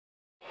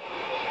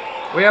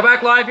We are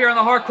back live here in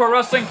the Hardcore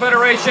Wrestling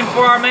Federation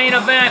for our main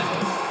event.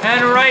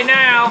 And right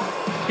now,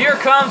 here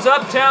comes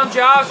Uptown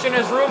Josh and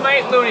his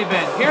roommate Looney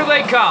Bin. Here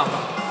they come.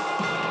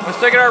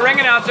 Let's take our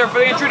ring announcer for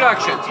the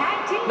introduction.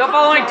 The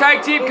following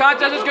tag team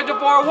contest is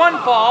scheduled for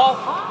one fall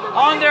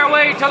on their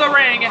way to the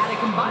ring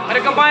at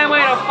a combined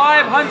weight of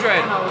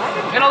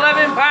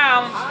 511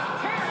 pounds.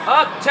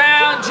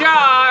 Uptown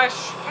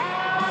Josh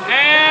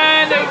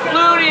and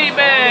Looney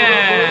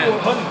Bin,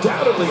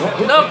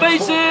 the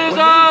Faces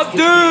of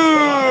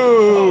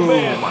Doom.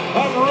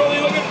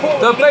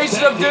 The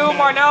Faces of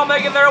Doom are now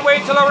making their way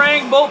to the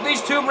ring. Both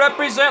these two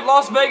represent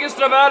Las Vegas,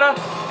 Nevada,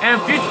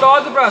 and future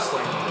stars of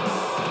wrestling.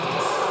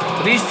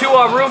 These two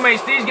are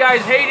roommates. These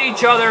guys hate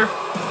each other.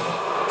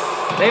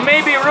 They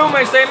may be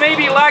roommates. They may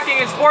be lacking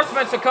in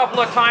sportsmanship a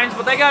couple of times,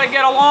 but they got to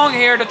get along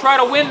here to try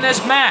to win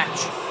this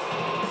match.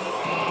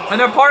 And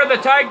they're part of the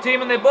tag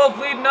team, and they both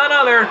lead none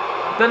other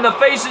than the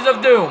Faces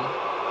of Doom.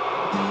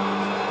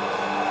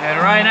 And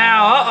right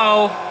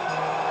now,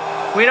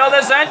 we know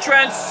this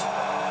entrance.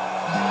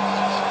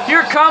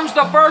 Here comes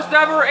the first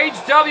ever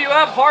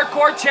HWF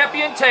Hardcore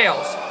Champion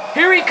Tails.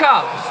 Here he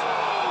comes.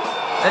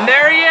 And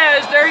there he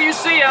is. There you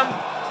see him.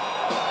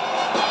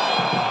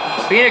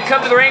 Being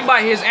come to the ring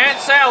by his Aunt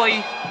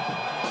Sally,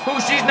 who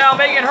she's now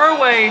making her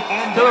way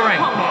to the ring.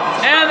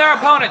 And their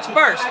opponents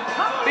first.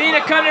 Being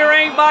come to the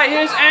ring by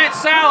his Aunt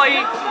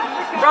Sally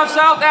from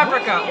South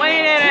Africa,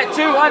 weighing in at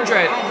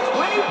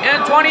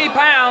 220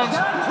 pounds.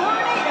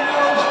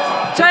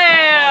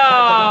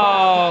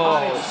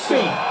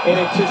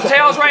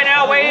 Tails right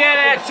now weighing in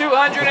at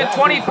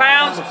 220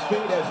 pounds.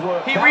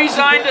 He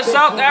resigned to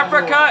South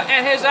Africa,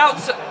 and his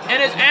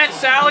Aunt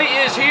Sally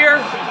is here.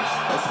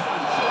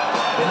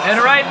 And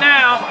right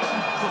now,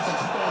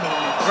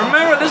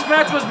 remember, this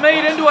match was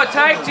made into a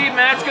tag team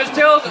match because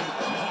Tails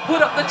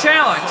put up the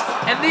challenge.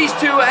 And these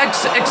two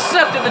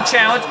accepted the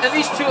challenge, and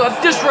these two have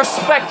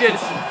disrespected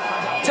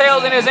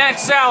Tails and his Aunt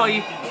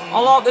Sally,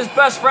 along with his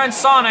best friend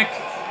Sonic,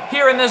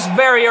 here in this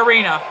very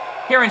arena,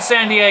 here in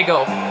San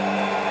Diego.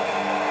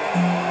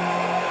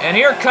 And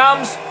here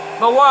comes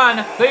the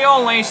one, the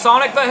only,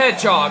 Sonic the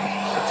Hedgehog,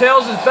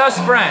 Tails' best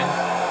friend.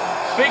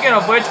 Speaking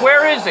of which,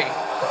 where is he?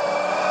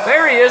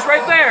 There he is,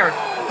 right there.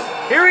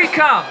 Here he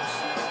comes.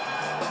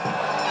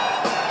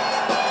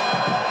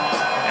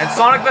 And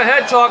Sonic the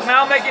Hedgehog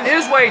now making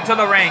his way to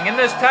the ring in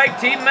this tag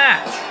team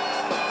match.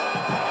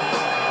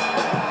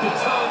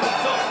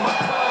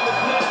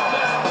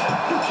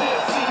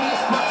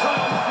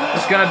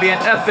 It's going to be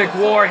an epic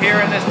war here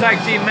in this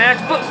tag team match.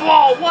 But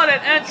whoa, what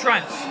an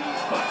entrance.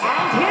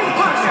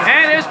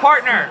 And his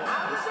partner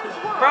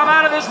from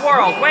out of this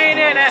world, weighing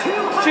in at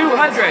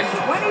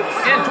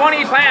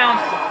 220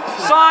 pounds,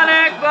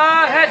 Sonic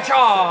the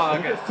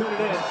Hedgehog.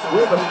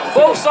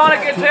 Both Sonic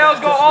and Tails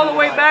go all the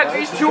way back.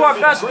 These two are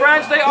best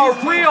friends. They are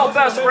real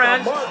best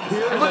friends.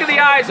 And look at the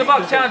eyes of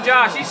Uptown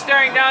Josh. He's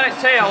staring down at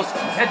Tails.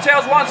 And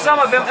Tails wants some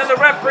of him. And the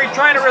referee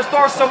trying to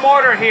restore some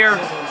order here.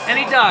 And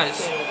he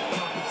does.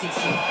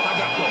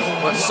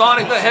 But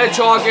Sonic the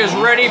Hedgehog is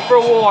ready for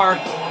war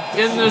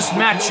in this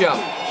matchup.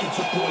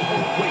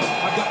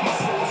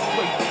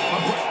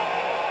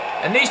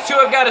 And these two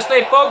have got to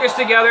stay focused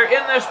together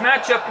in this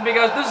matchup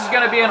because this is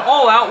going to be an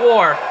all-out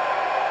war.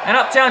 And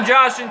Uptown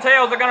Josh and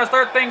Tails are going to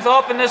start things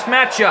off in this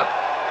matchup.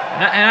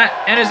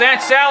 And his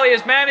Aunt Sally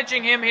is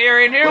managing him here.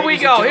 And here we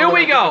go. Here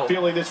we go.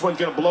 Feeling this one's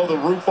going to blow the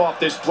roof off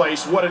this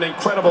place. What an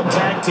incredible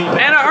tag team.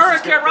 And a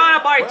Hurricane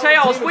Rana by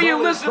Tails. Will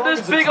you listen to this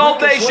big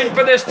ovation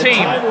for this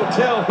team?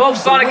 Both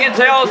Sonic and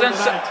Tails and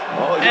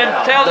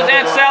Tails'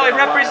 Aunt Sally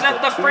represent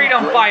the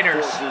Freedom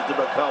Fighters.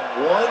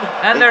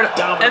 And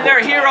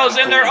they're heroes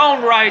in their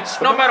own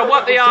rights, no matter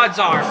what the odds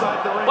are.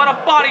 What a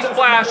body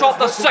splash off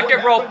the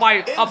second rope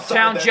by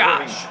Uptown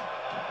Josh.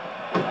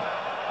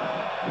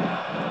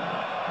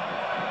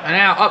 And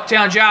now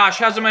Uptown Josh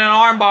has him in an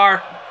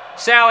armbar.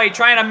 Sally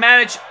trying to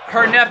manage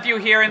her nephew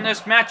here in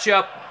this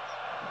matchup.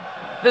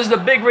 This is a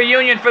big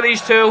reunion for these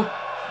two.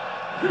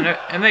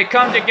 And they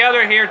come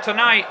together here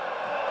tonight.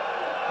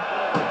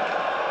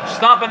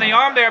 Stomping the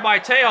arm there by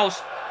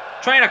Tails.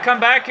 Trying to come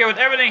back here with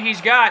everything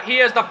he's got. He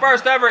is the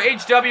first ever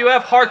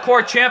HWF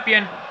Hardcore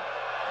Champion.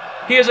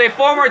 He is a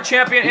former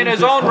champion in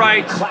his own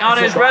right on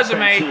his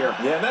resume, a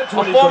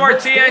former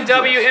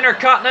TNW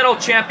Intercontinental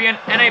Champion,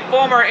 and a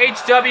former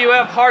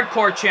HWF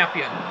Hardcore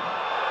Champion.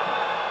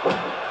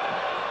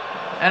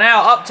 And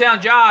now Uptown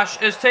Josh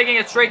is taking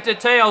it straight to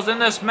Tails in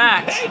this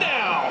match.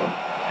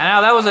 And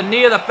now that was a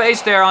knee of the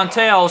face there on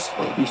Tails.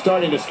 He's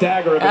starting to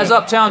stagger as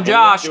Uptown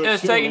Josh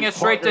is taking it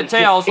straight to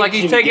Tails, like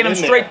he's taking him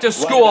straight to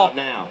school.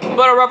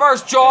 But a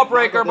reverse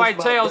jawbreaker by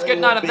Tails,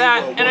 getting out of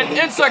that, and an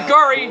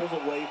Enziguri.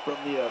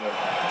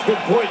 Good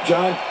point,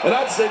 John.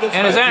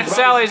 And his Aunt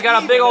Sally's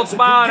got a big old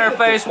smile on her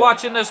face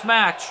watching this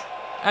match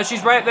as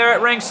she's right there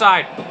at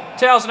ringside.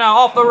 Tails now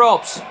off the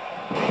ropes.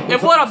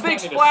 And what a big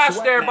splash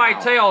there by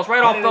Tails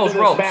right off those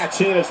ropes.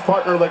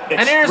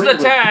 And here's the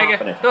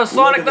tag, the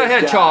Sonic the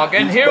Hedgehog.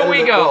 And here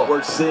we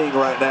go. Sonic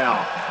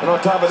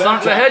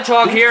the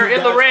Hedgehog here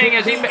in the ring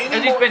as he's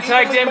been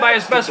tagged in by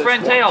his best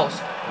friend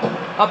Tails.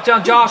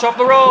 Uptown Josh off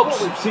the ropes.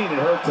 What we've seen and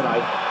heard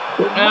tonight.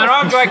 And an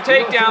arm drag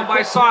takedown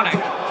by Sonic.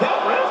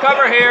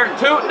 Cover here.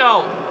 2,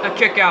 no. A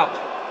kick out.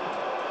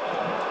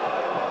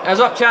 As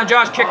Uptown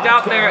Josh kicked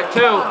out there at 2.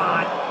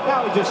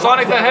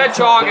 Sonic the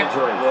Hedgehog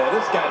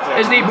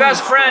is the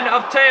best friend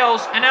of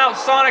Tails. And now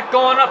Sonic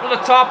going up to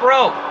the top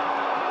rope.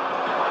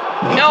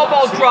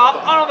 Elbow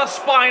drop onto the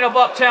spine of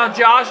Uptown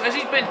Josh as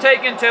he's been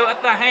taken to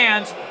at the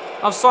hands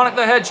of Sonic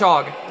the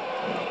Hedgehog.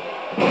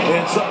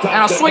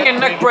 And a swinging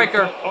neck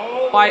breaker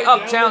by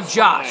Uptown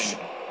Josh.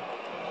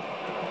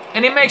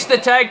 And he makes the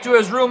tag to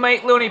his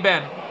roommate Looney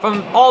Bin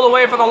from all the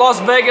way from the Las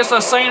Vegas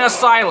Insane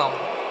Asylum.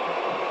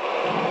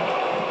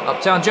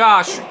 Uptown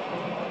Josh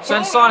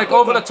sends Sonic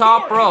over the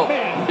top rope.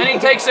 And he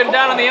takes him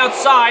down on the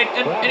outside.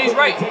 And he's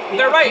right.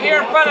 They're right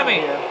here in front of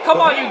me. Come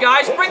on, you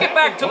guys. Bring it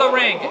back to the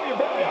ring.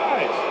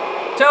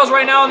 Tails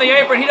right now on the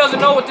apron. He doesn't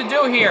know what to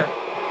do here.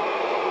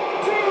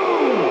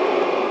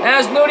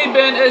 As Looney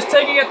Bin is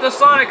taking it to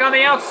Sonic on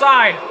the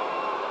outside.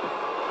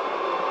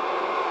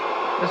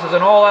 This is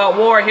an all-out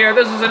war here.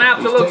 This is an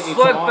absolute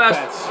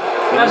slugfest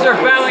as they're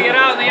battling it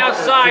out on the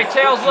outside.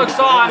 Tails looks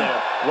on.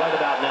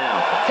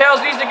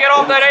 Tails needs to get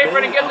off that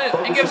apron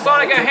and give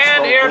Sonic a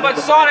hand here,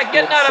 but Sonic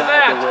getting out of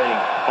that.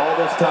 All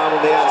this time on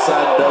the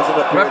outside doesn't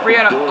appear. Referee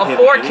had a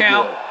 4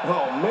 count.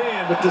 Oh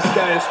man, but this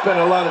guy has spent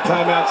a lot of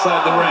time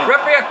outside the ring.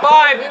 Referee at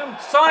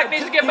 5. Sonic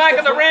needs to get back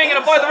in the ring and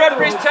avoid the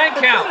referee's 10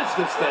 count.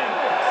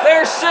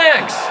 There's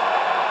 6.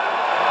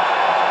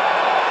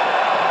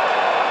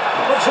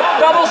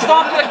 Double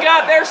stomp to the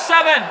gut. There's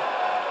 7.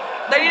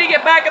 They need to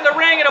get back in the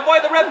ring and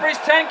avoid the referee's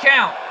 10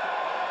 count.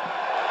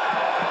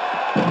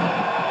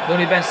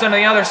 Looney Bin sent to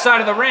the other side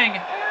of the ring.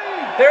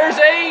 There's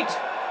 8.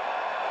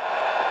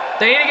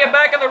 They need to get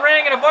back in the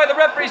ring and avoid the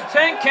referee's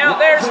 10 count.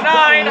 There's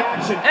 9.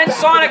 And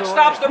Sonic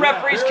stops the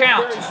referee's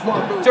count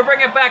to bring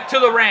it back to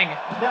the ring.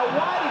 Now,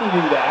 why did he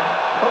do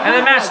that? And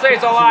the match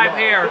stays alive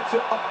here.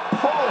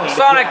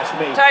 Sonic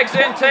tags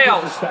in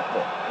Tails.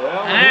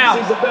 And now,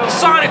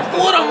 Sonic,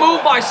 what a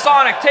move by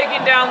Sonic,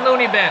 taking down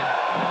Looney Bin.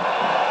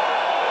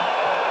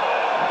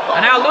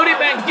 And now Looney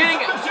Bin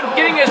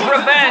getting his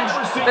revenge,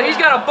 that he's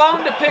got a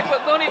bone to pick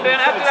with Looney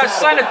Bin after that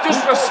sign of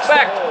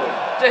disrespect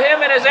to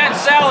him and his Aunt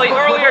Sally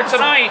earlier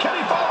tonight.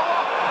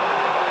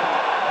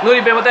 Looney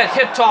Bin with that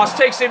hip toss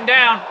takes him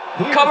down.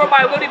 Covered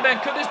by Looney Bin.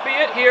 Could this be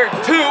it here?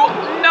 2.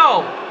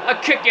 No. A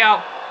kick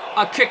out.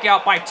 A kick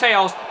out by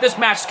Tails. This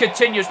match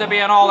continues to be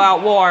an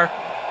all-out war.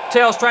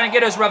 Tails trying to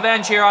get his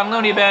revenge here on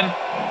Looney Bin.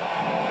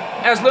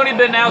 As Looney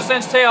Bin now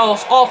sends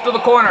Tails off to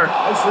the corner.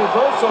 Nice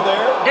reversal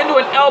there. Into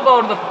an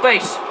elbow to the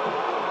face.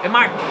 And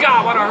my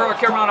God, what a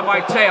hurricane run by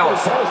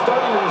Tails.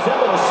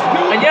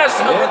 And yes,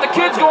 with the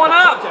kid's going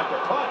up.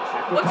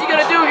 What's he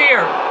going to do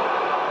here?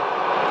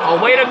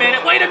 Oh, wait a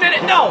minute. Wait a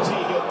minute. No.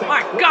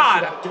 My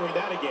God.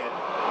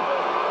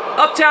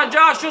 Uptown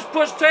Josh just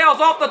pushed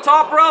Tails off the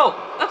top rope.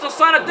 That's a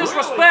sign of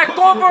disrespect.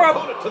 Going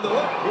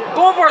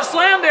for a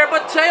slam there,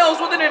 but Tails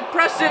with an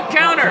impressive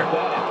counter.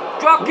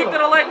 Drop kick to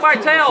the leg by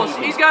Tails.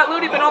 He's got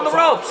Looney Bin on the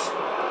ropes.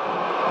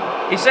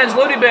 He sends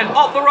Looney Bin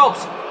off the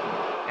ropes.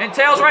 And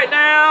Tails right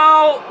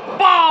now.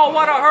 Boom!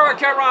 What a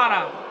hurricane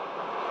rana.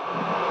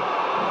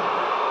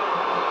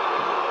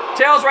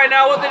 Tails right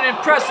now with an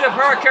impressive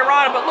hurricane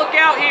rana, but look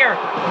out here.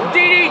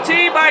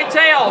 DDT by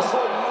Tails.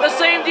 The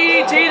same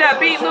DDT that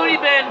beat Looney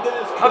Bin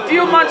a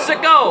few months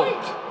ago.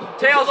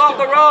 Tails off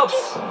the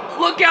ropes.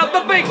 Look out,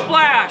 the big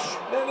splash.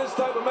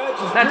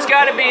 That's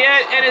got to be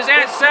it, and his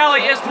Aunt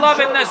Sally is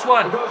loving this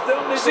one.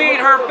 Seeing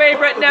her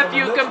favorite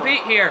nephew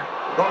compete here.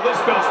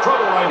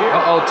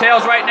 Uh-oh,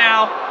 Tails right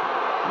now.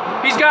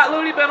 He's got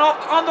Looney Bin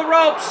on the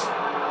ropes.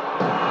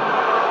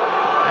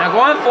 Now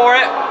going for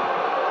it.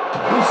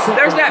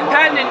 There's that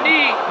patented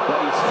knee.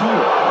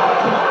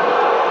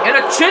 And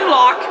a chin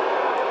lock.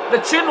 The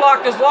chin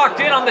lock is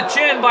locked in on the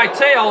chin by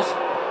Tails.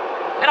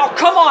 And oh,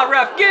 come on,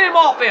 ref. Get him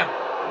off him.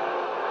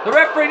 The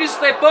referee needs to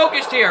stay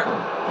focused here.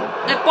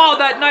 And follow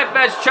that knife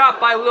edge chop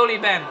by Looney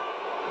Bin.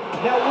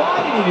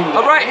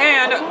 A right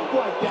hand.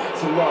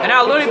 And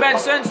now Looney Bin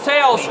sends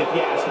Tails.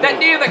 That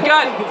knee to the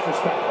gut.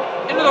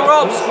 Into the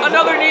ropes.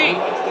 Another knee.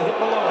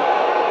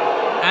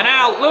 And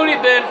now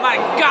Looney Bin, my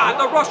God,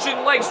 the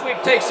Russian leg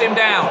sweep takes him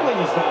down.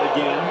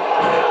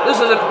 This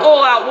is an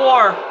all-out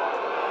war.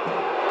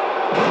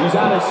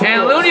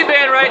 And Looney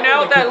Bin right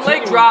now with that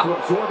leg drop.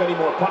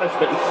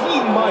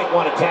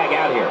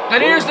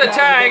 And here's the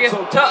tag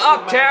to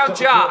Uptown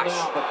Josh.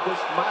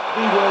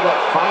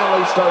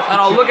 And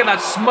I'll look at that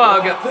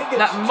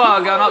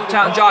mug on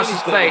Uptown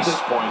Josh's face.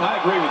 I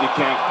agree with you,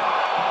 King.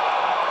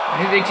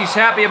 He thinks he's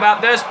happy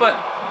about this, but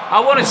I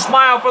want to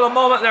smile for the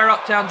moment there,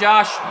 Uptown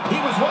Josh.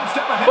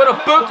 Put a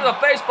boot to the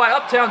face by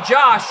Uptown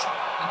Josh.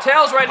 And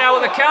Tails right now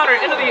with a counter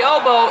into the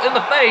elbow in the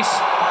face.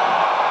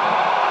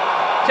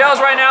 Tails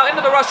right now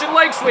into the Russian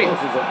leg sweep.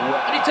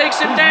 And he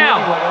takes him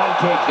down.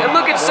 And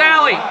look at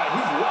Sally.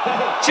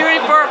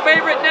 Cheering for her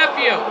favorite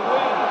nephew.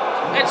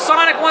 And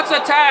Sonic wants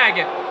a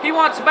tag. He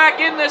wants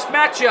back in this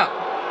matchup.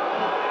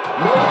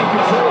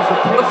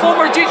 The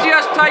former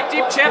GTS Tag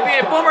Team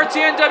Champion, former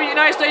TNW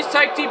United States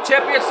Tag Team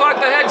Champion Sonic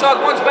the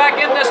Hedgehog once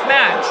back in this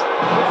match.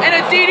 And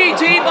a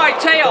DDT by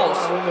Tails.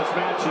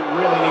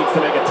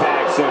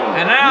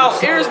 And now,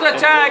 here's the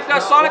tag to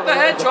Sonic the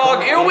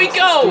Hedgehog. Here we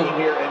go.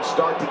 And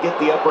start to get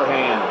the upper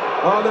hand.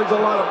 Oh, there's a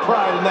lot of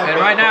pride in that. And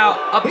right now,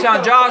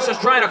 Uptown Josh is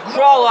trying to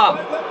crawl up.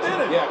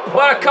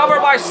 But a cover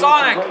by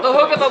Sonic. The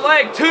hook of the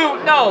leg, too.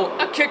 No,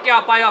 a kick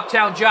out by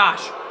Uptown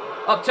Josh.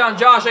 Uptown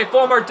Josh, a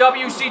former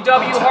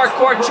WCW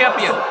Hardcore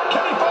Champion.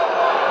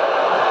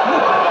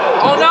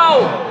 Oh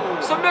no!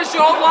 Submission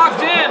hold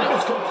locked in.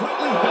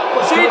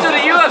 Shades of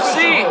the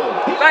UFC.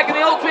 Back in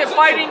the Ultimate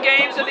Fighting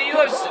games in the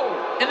UFC,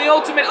 in the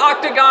Ultimate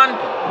Octagon.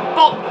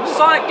 Oh,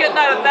 Sonic getting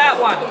out of that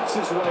one.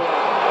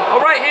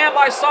 A right hand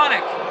by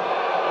Sonic.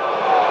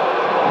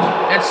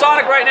 And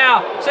Sonic right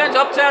now sends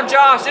Uptown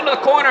Josh into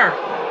the corner.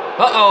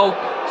 Uh-oh.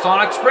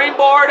 Sonic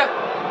springboard.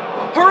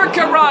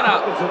 Hurricane Rana.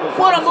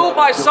 What a move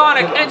by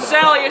Sonic. And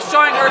Sally is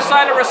showing her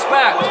sign of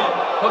respect.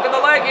 Look at the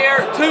leg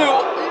here.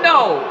 2.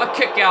 No. A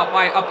kick out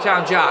by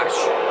Uptown Josh.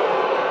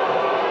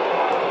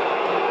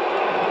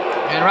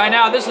 And right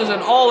now, this is an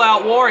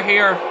all-out war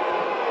here.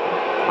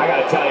 I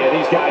gotta tell you,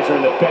 these guys are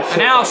in the best shape.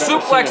 And now I've ever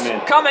suplex seen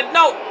them in. coming.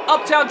 No.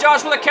 Uptown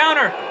Josh with a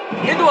counter.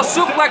 Into a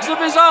suplex of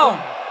his own.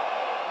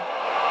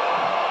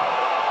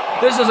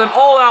 This is an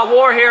all-out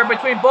war here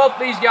between both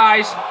these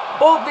guys.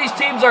 Both these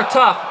teams are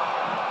tough.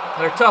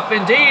 They're tough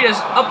indeed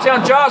as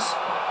Uptown Josh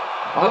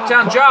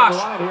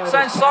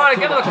sends Sonic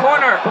into the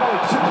corner.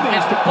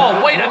 And, oh,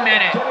 wait a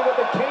minute.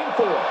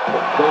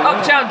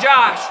 Uptown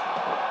Josh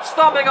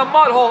stomping a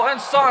mud hole in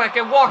Sonic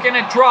and walking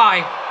it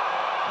dry.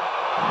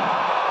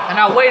 And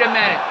now, wait a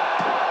minute.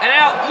 And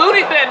now,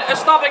 Looney Bin is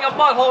stomping a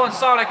mud hole in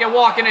Sonic and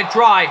walking it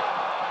dry.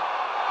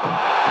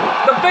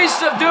 The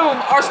Faces of Doom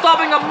are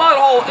stopping a mud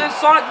hole in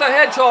Sonic the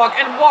Hedgehog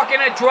and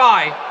walking it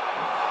dry.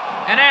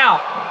 And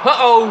now,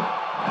 uh-oh,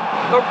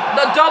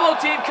 the double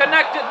team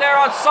connected there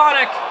on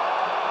Sonic.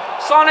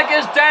 Sonic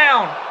is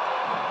down.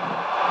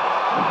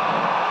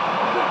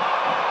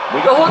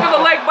 The hook of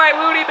the leg by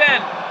Looney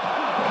Bin.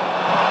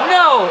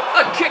 No,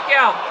 a kick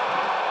out.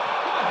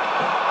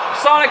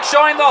 Sonic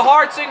showing the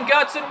hearts and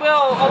guts and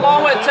will,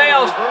 along with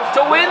Tails,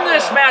 to win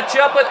this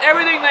matchup with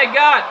everything they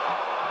got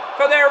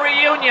for their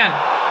reunion.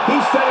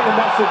 He's sending a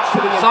message to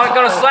the Sonic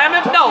gonna slam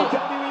him? No.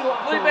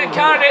 Looney Bin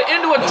countered it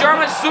into a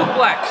German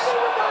suplex.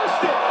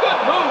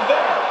 Good move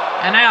there.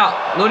 And now,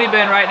 Looney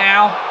Bin right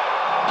now.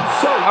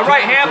 A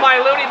right hand by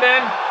Looney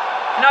Bin.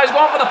 And now he's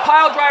going for the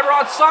pile driver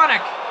on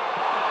Sonic.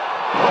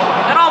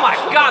 And oh my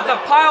god, the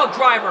pile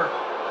driver.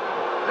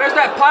 There's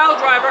that pile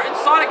driver and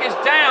Sonic is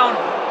down.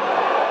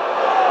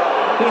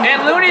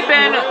 And Looney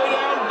Bin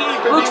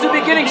looks to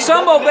be getting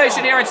some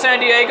ovation here in San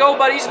Diego,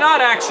 but he's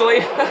not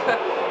actually.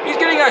 He's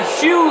getting a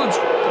huge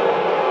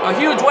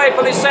wave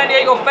for these San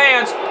Diego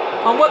fans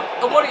on what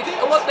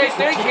they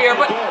think here.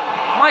 But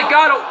my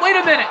God, wait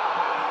a minute!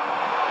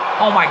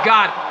 Oh my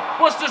God,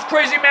 what's this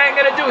crazy man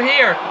gonna do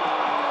here?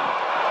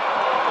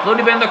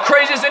 Looney Bin, the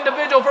craziest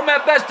individual from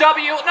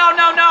FSW. No,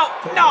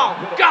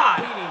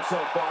 God,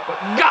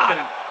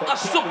 a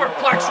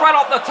superplex right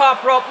off the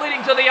top rope,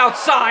 leading to the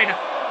outside.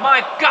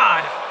 My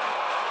God.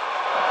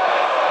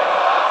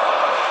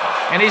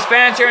 And these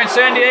fans here in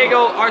San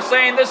Diego are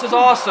saying this is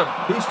awesome.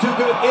 He's too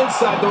good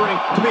inside the ring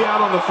to be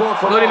out on the floor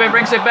for Looney Bin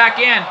brings it back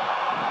in.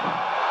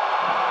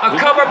 A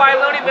cover by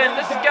Looney Bin.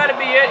 This has got to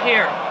be it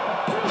here.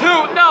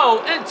 2, no,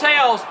 and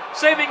Tails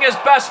saving his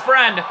best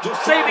friend,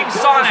 saving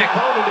Sonic.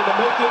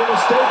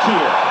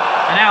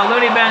 And now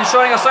Looney Bin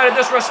showing a sign of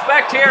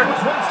disrespect here.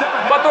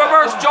 But the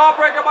reverse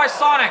jawbreaker by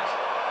Sonic.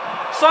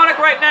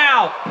 Sonic right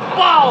now.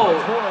 Whoa!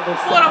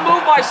 What a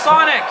move by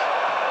Sonic.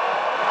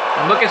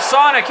 And look at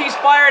Sonic. He's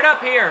fired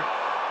up here.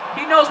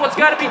 He knows what's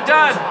got to be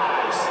done.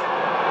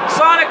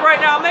 Sonic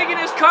right now making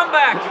his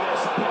comeback.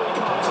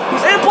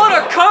 And what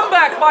a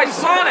comeback by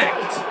Sonic.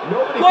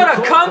 What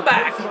a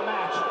comeback.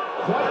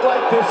 Quite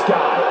like this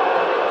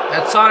guy.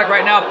 And Sonic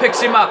right now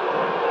picks him up.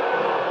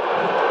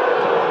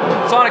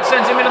 Sonic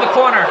sends him into the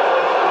corner.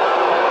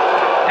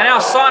 And now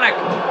Sonic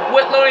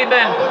with Looney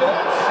Bin.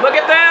 Look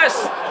at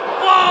this.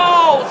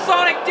 Whoa!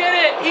 Sonic did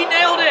it! He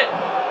nailed it!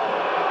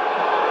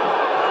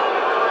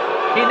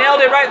 He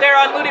nailed it right there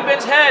on Looney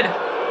Bin's head.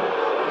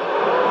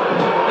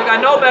 I think I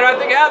know better. I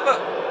think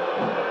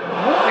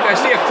I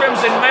see a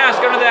crimson mask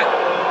under that.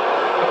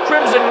 A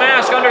crimson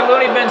mask under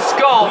Looney Bin's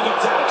skull.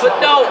 But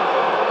no,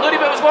 Looney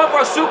Bin was going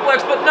for a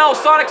suplex, but no,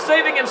 Sonic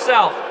saving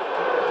himself.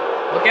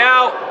 Look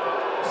out.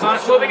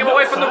 Sonic moving him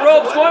away from the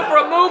ropes, going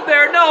for a move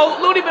there. No,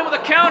 Looney Bin with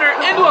a counter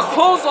into a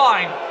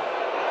clothesline.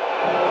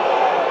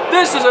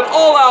 This is an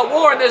all-out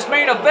war in this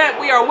main event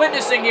we are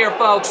witnessing here,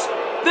 folks.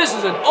 This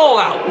is an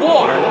all-out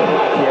war.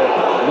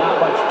 Not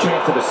much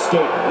chance of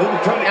escape.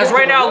 As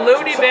right now,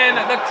 Looney Bin,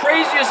 the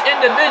craziest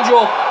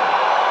individual,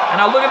 and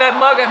now look at that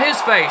mug on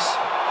his face.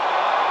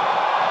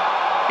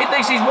 He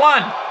thinks he's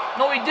won.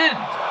 No, he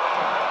didn't.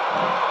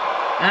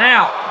 And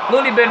now,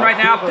 Looney Bin right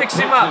now picks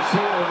him up.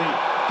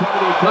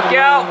 Look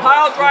out,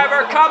 pile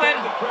driver coming.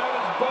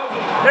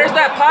 There's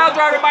that pile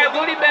driver by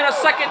Looney Bin a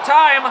second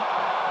time.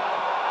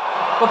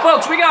 But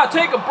folks, we gotta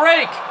take a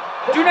break.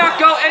 Do not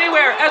go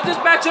anywhere as this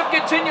matchup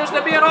continues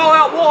to be an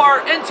all-out war.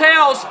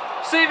 Tails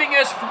saving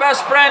his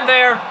best friend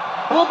there.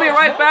 We'll be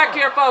right back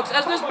here, folks,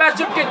 as this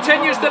matchup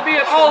continues to be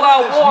an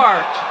all-out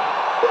war.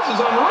 This is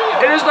unreal.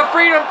 It is the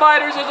Freedom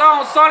Fighters'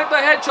 own Sonic the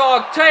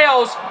Hedgehog,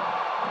 Tails,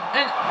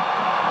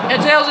 and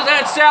Tails'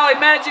 Aunt Sally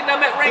managing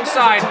them at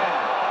ringside.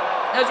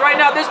 As right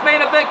now, this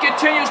main event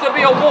continues to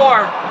be a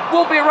war.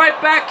 We'll be right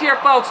back here,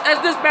 folks,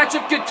 as this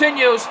matchup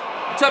continues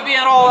to be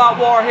an all-out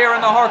war here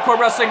in the Hardcore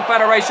Wrestling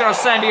Federation of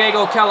San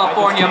Diego,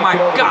 California. My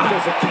God.